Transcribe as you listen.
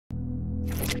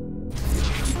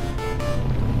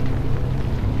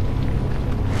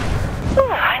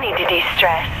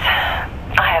stress.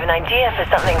 I have an idea for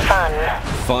something fun.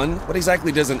 Fun? What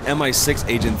exactly does an MI6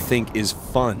 agent think is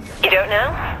fun? You don't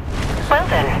know? Well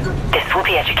then, this will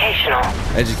be educational.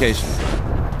 Educational.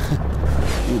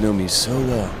 You know me so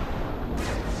well.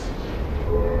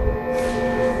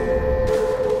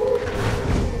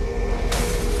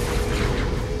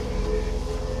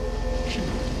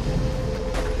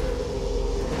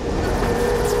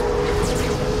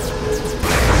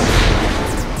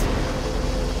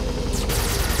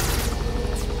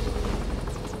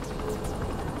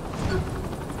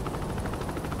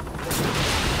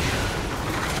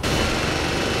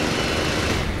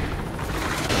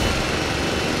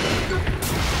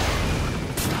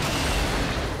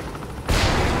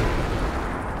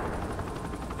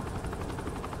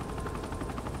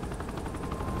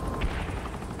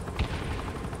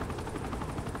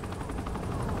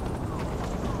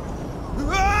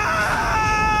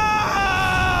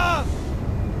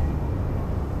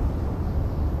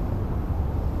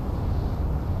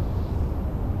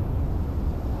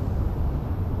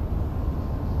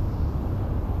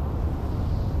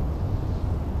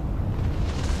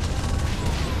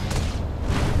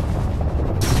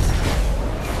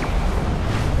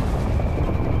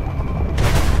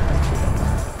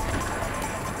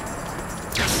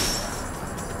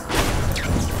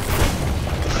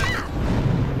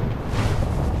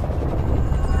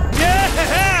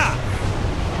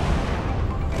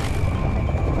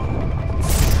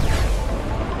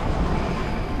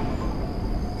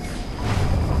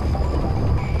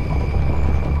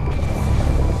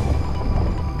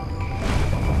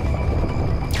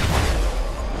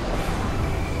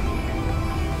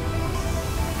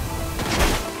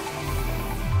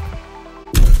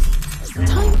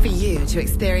 To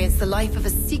experience the life of a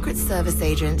Secret Service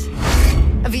agent.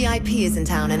 A VIP is in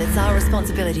town, and it's our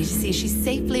responsibility to see she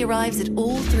safely arrives at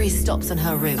all 3 stops on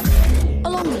her route.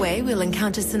 Along the way, we'll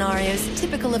encounter scenarios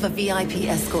typical of a VIP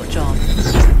escort job.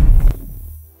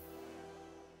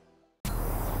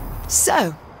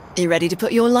 So, you ready to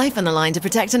put your life on the line to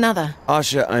protect another?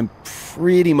 Asha, I'm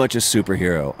pretty much a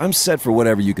superhero. I'm set for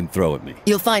whatever you can throw at me.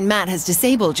 You'll find Matt has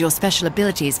disabled your special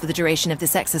abilities for the duration of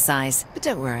this exercise. But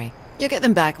don't worry. You'll get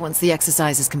them back once the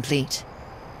exercise is complete.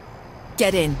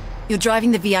 Get in. You're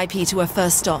driving the VIP to her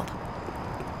first stop.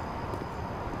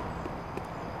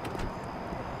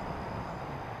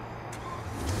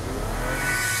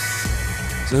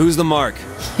 So who's the mark?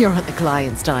 You're at the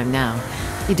client's time now.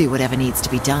 You do whatever needs to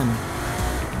be done.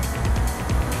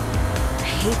 I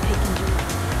hate picking you.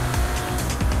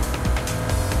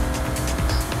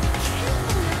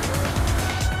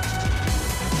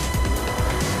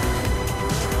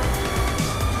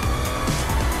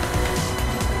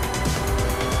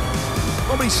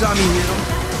 Nobody saw me hit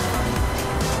him.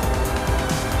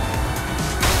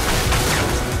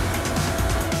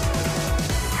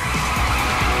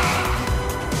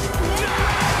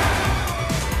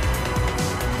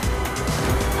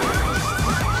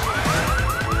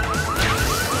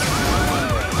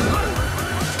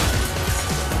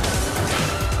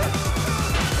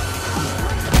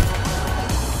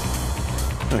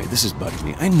 Alright, this is bugging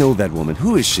me. I know that woman.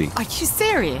 Who is she? Are you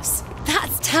serious?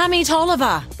 That's Tammy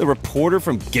Tolliver. The reporter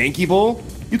from Genki Bowl?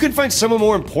 You couldn't find someone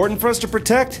more important for us to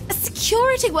protect? A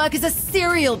security worker's a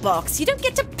cereal box. You don't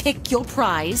get to pick your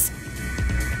prize.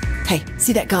 Hey,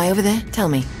 see that guy over there? Tell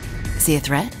me. Is he a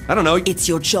threat? I don't know. It's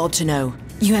your job to know.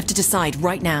 You have to decide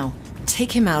right now.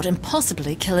 Take him out and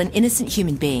possibly kill an innocent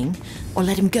human being, or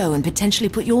let him go and potentially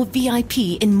put your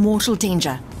VIP in mortal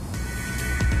danger.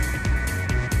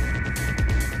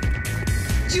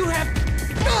 You have...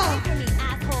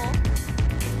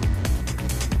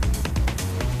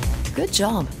 Good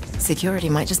job. Security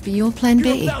might just be your plan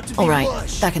B. All right,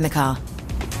 back in the car.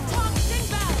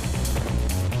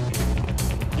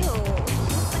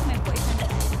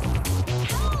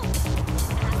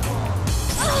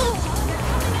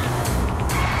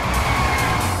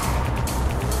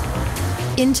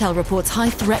 Intel reports high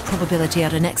threat probability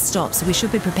at our next stop, so we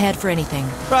should be prepared for anything.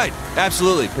 Right,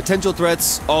 absolutely. Potential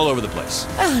threats all over the place.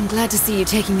 Oh, I'm glad to see you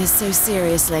taking this so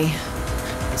seriously.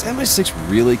 Is MI6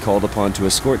 really called upon to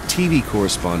escort TV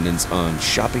correspondents on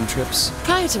shopping trips?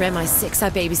 Prior to MI6, I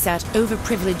babysat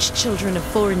overprivileged children of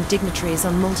foreign dignitaries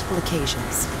on multiple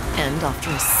occasions. And after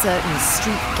a certain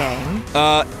street gang...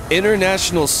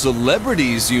 International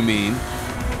celebrities, you mean?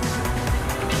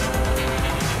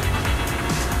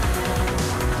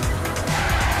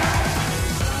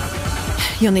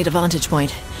 You'll need a vantage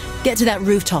point. Get to that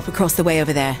rooftop across the way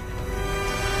over there.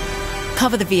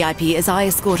 Cover the VIP as I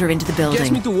escort her into the building. Gets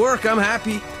me to work, I'm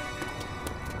happy.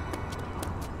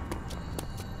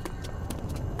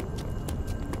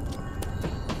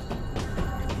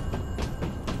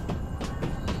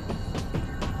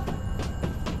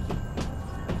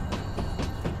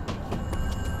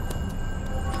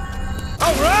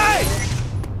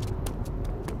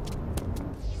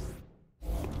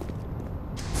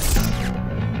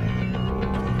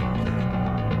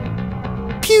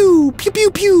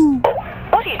 pew!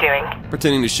 What are you doing?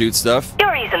 Pretending to shoot stuff.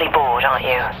 You're easily bored, aren't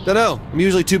you? Dunno, I'm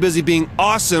usually too busy being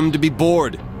awesome to be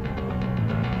bored.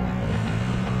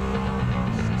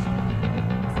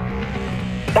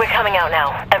 We're coming out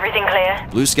now. Everything clear?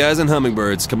 Blue skies and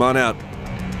hummingbirds, come on out.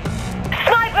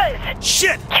 Snipers!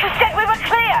 Shit! You said we were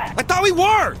clear! I thought we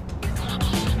were!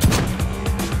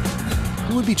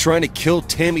 Who would be trying to kill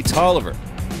Tammy Tolliver?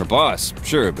 Her boss,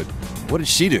 sure, but what did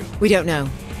she do? We don't know.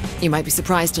 You might be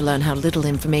surprised to learn how little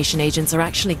information agents are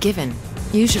actually given.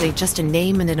 Usually just a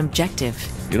name and an objective.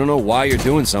 You don't know why you're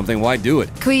doing something, why do it?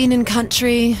 Queen and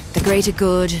country, the greater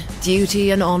good, duty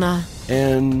and honor.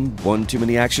 And one too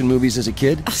many action movies as a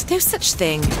kid? Oh, no such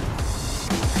thing.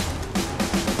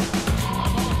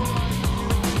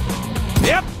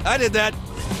 Yep, I did that.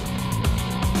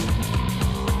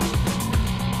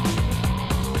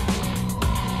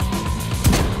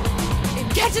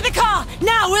 Get to the car!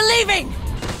 Now, we're leaving!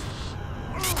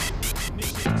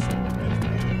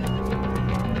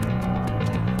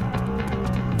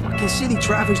 Fucking city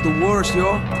traffic's the worst,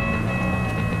 yo.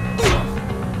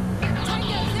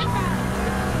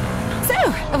 So,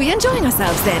 are we enjoying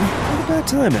ourselves then? Not a bad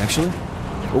time, actually.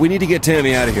 But we need to get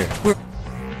Tammy out of here. We're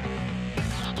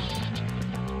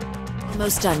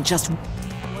almost done. Just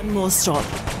one more stop.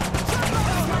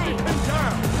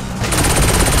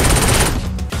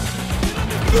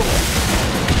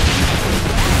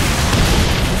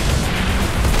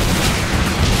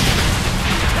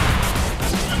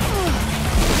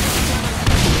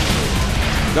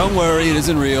 Don't worry, it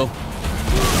isn't real.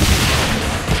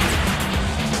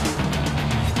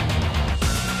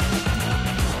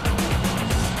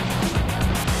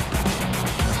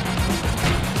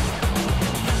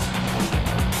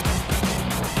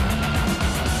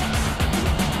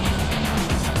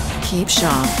 Keep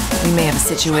sharp. We may have a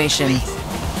situation.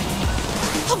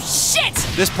 Oh, shit!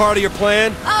 This part of your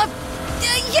plan?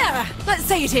 Yeah, let's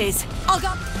say it is. I'll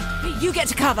go. You get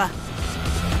to cover.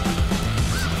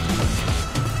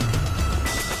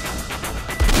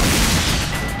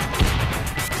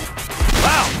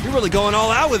 Wow, you're really going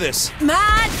all out with this.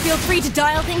 Matt, feel free to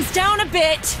dial things down a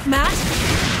bit. Matt?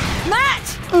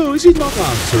 Matt! Oh, is he not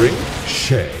answering?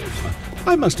 Shame.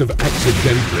 I must have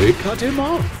accidentally cut him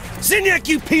off. Zinyak,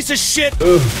 you piece of shit!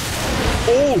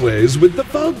 Always with the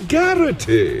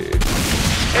vulgarity.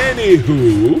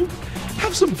 Anywho,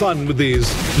 have some fun with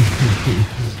these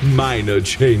minor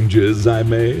changes I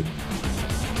made.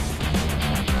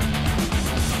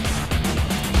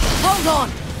 Hold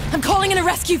on! I'm calling in a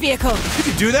rescue vehicle. You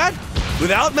could do that?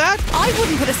 Without Matt? I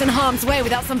wouldn't put us in harm's way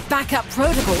without some backup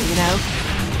protocol, you know.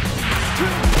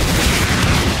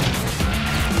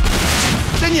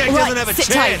 Zinyak doesn't have a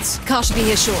sit chance. tight. Car should be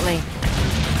here shortly.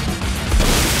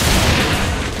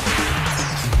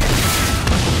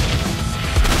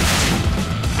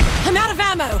 I'm out of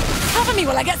ammo. Cover me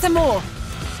while I get some more.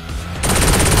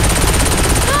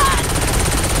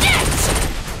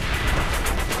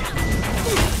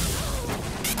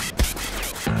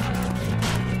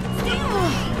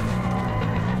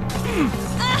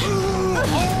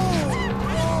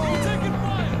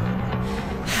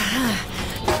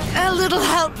 A little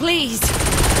help, please.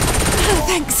 Oh,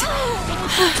 thanks.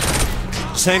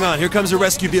 Just hang on, here comes a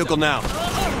rescue vehicle now.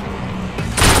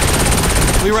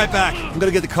 I'll be right back. I'm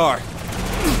gonna get the car.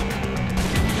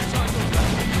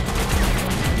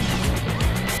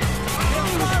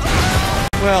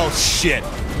 Well, shit.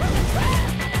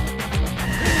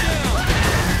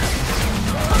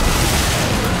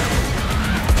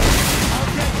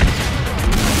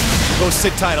 Go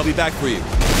sit tight, I'll be back for you.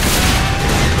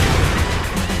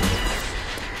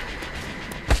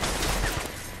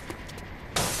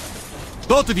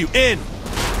 Both of you, in!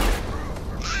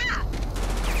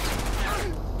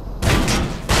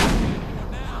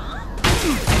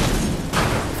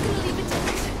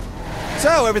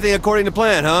 So, everything according to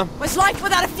plan, huh? What's life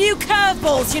without a few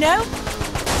curveballs, you know?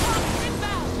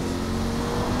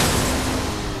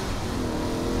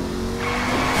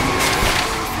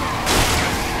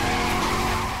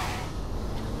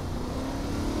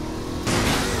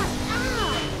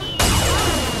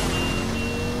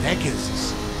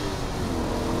 Pegasus.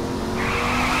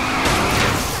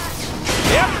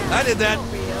 Yep, I did that.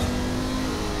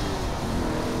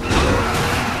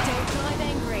 Don't drive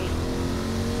angry.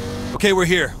 Okay, we're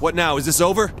here. What now? Is this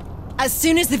over? As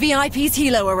soon as the VIP's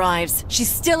helo arrives, she's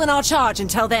still in our charge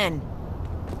until then.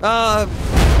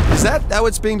 Is that how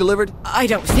it's being delivered? I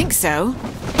don't think so.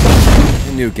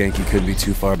 I knew Genki couldn't be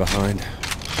too far behind.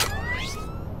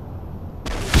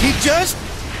 He just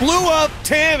blew up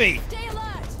Tammy! Stay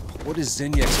alert! What is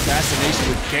Zinyak's fascination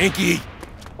with Genki?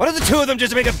 Why don't the two of them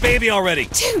just make a baby already?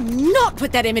 Do not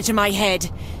put that image in my head.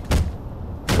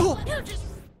 What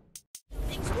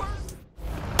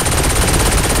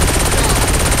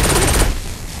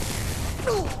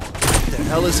the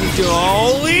hell is he doing?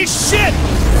 Holy shit!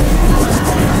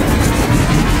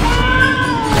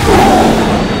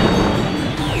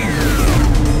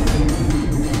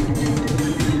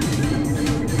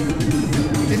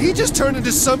 Did he just turn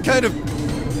into some kind of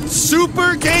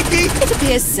super Genki? It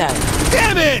appears so.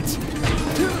 Damn it!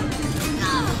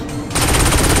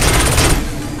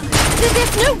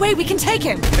 There's no way we can take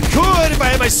him. I could if I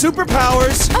had my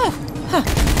superpowers. Oh, huh.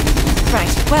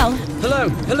 Right, well.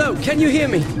 Hello, can you hear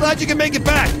me? Glad you can make it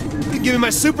back. You can give me my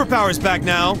superpowers back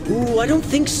now. Ooh, I don't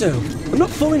think so. I'm not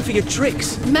falling for your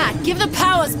tricks. Matt, give the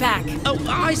powers back. Oh,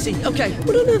 I see. Okay.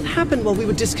 What on earth happened while we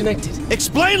were disconnected?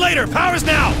 Explain later. Powers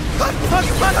now.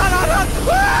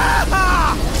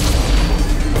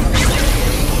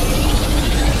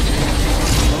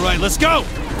 All right, let's go.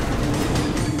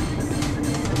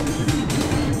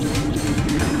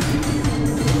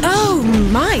 Oh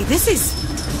my, this is...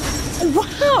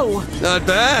 Wow! Not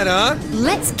bad, huh?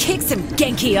 Let's kick some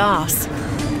Genki ass.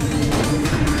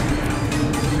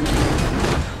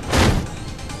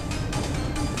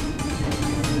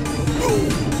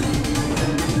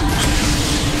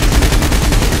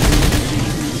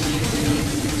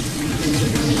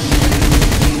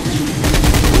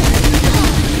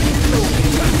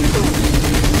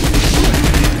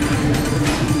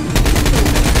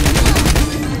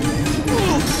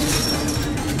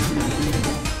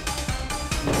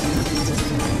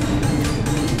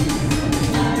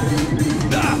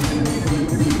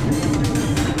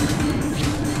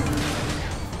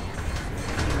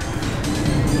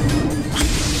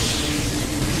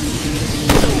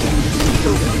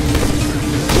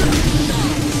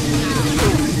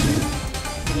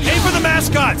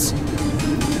 Mascots!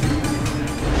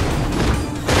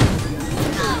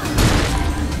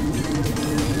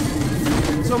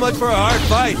 So much for a hard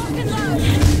fight.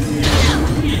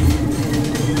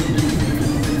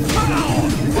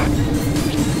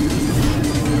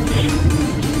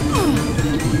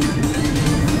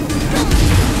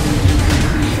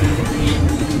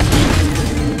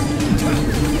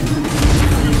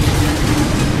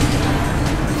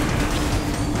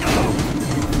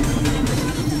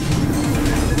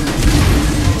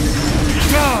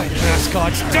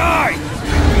 Mascots, die!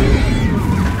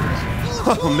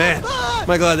 Oh man, am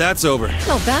I glad that's over.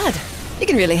 Not bad. You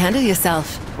can really handle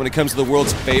yourself. When it comes to the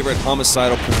world's favorite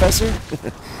homicidal professor,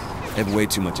 I have way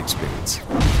too much experience.